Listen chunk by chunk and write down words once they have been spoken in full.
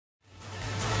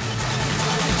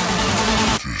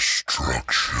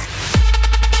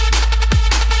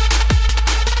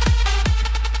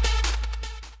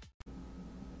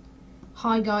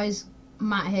Hi guys,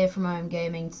 Matt here from OM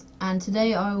Gaming, and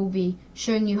today I will be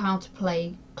showing you how to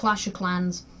play Clash of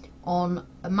Clans on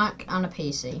a Mac and a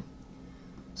PC.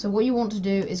 So what you want to do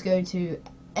is go to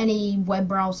any web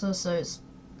browser, so it's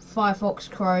Firefox,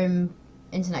 Chrome,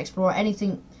 Internet Explorer,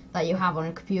 anything that you have on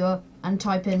a computer, and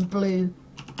type in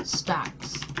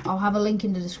BlueStacks. I'll have a link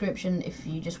in the description if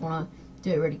you just want to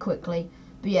do it really quickly.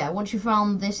 But yeah, once you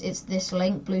found this, it's this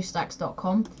link,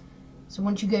 bluestacks.com. So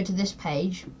once you go to this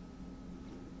page,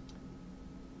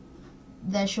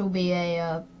 there shall be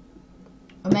a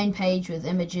main page with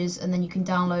images, and then you can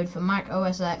download for Mac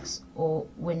OS X or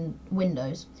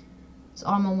Windows. So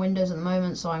I'm on Windows at the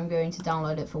moment, so I'm going to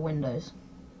download it for Windows.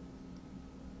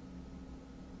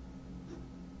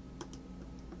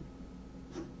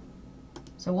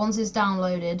 So once it's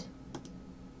downloaded,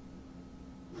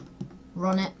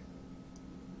 run it,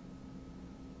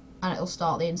 and it'll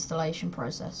start the installation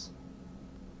process.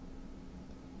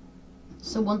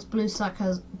 So once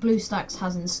BlueStacks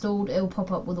has installed, it'll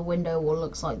pop up with a window what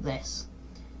looks like this.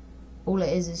 All it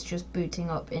is just booting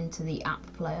up into the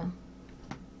app player.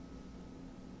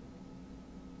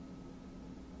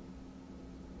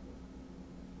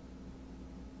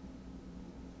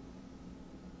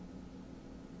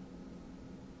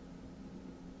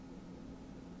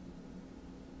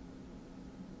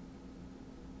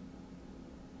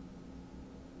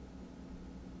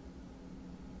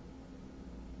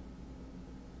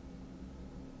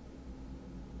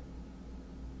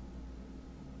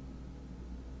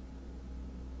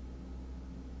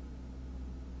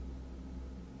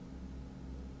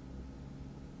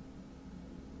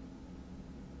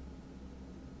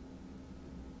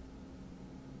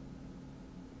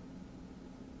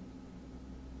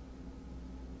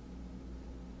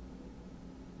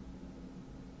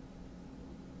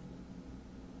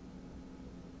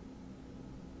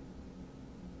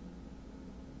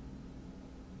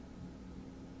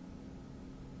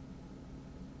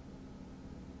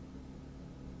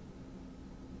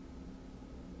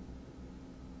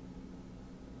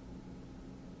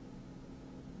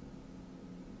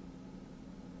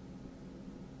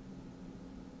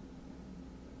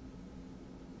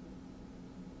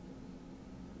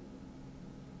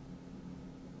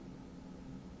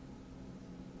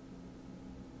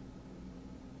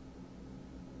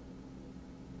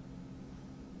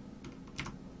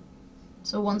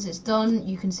 So once it's done,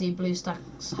 you can see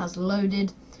BlueStacks has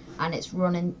loaded, and it's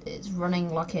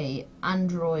running like a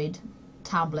Android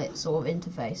tablet sort of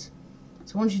interface.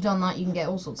 So once you've done that, you can get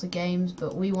all sorts of games,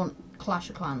 but we want Clash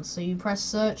of Clans. So you press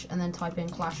search and then type in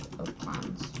Clash of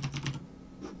Clans.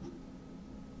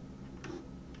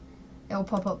 It'll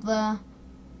pop up there,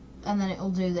 and then it'll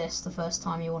do this the first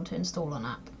time you want to install an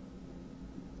app.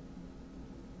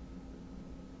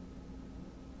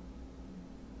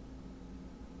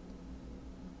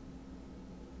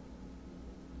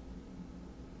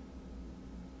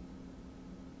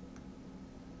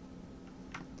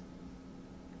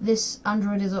 This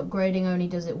Android is upgrading, only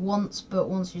does it once, but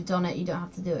once you've done it, you don't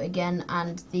have to do it again,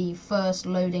 and the first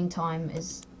loading time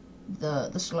is the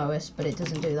slowest, but it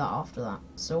doesn't do that after that.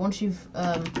 So once you've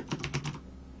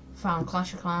found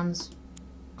Clash of Clans,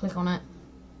 click on it,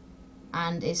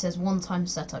 and it says one-time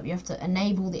setup. You have to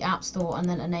enable the App Store and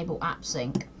then enable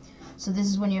AppSync. So this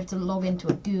is when you have to log into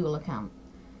a Google account.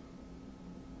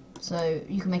 So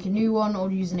you can make a new one or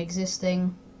use an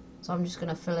existing. So I'm just going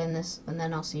to fill in this, and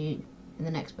then I'll see you in the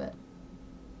next bit.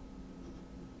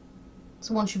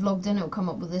 So once you've logged in, it'll come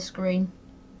up with this screen.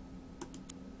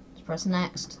 Just press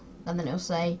next, and then it'll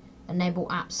say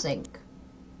enable app sync.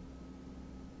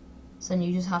 So then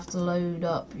you just have to load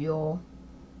up your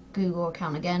Google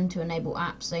account again to enable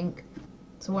app sync.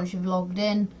 So once you've logged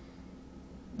in,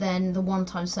 then the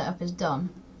one-time setup is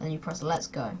done, and then you press let's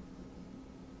go.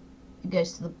 It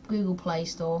goes to the Google Play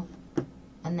Store,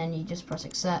 and then you just press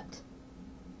accept.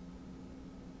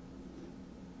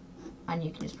 And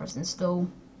you can just press install,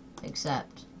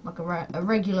 accept, like a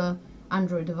regular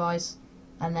Android device,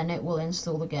 and then it will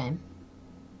install the game.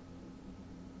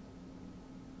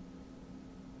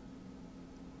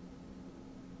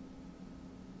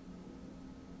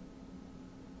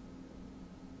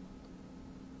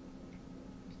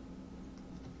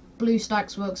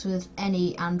 BlueStacks works with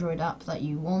any Android app that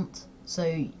you want, so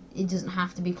it doesn't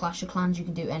have to be Clash of Clans, you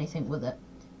can do anything with it.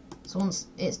 So once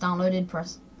it's downloaded,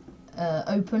 press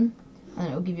open, and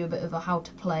it will give you a bit of a how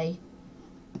to play,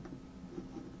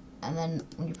 and then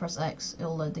when you press X,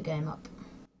 it'll load the game up.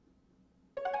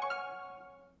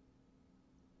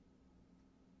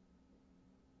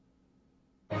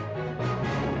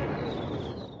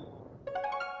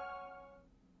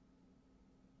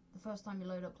 first time you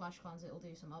load up Clash Clans, it'll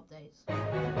do some updates.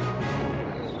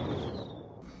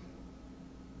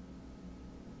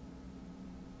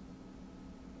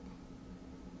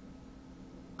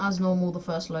 As normal, the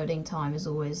first loading time is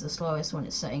always the slowest when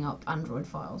it's setting up Android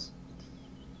files.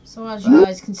 So as you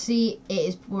guys can see, it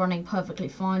is running perfectly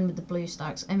fine with the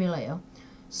BlueStacks emulator.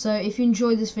 So if you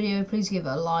enjoyed this video, please give it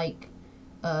a like,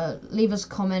 leave us a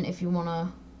comment if you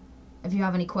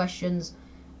have any questions,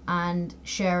 and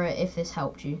share it if this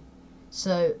helped you.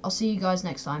 So I'll see you guys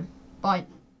next time. Bye.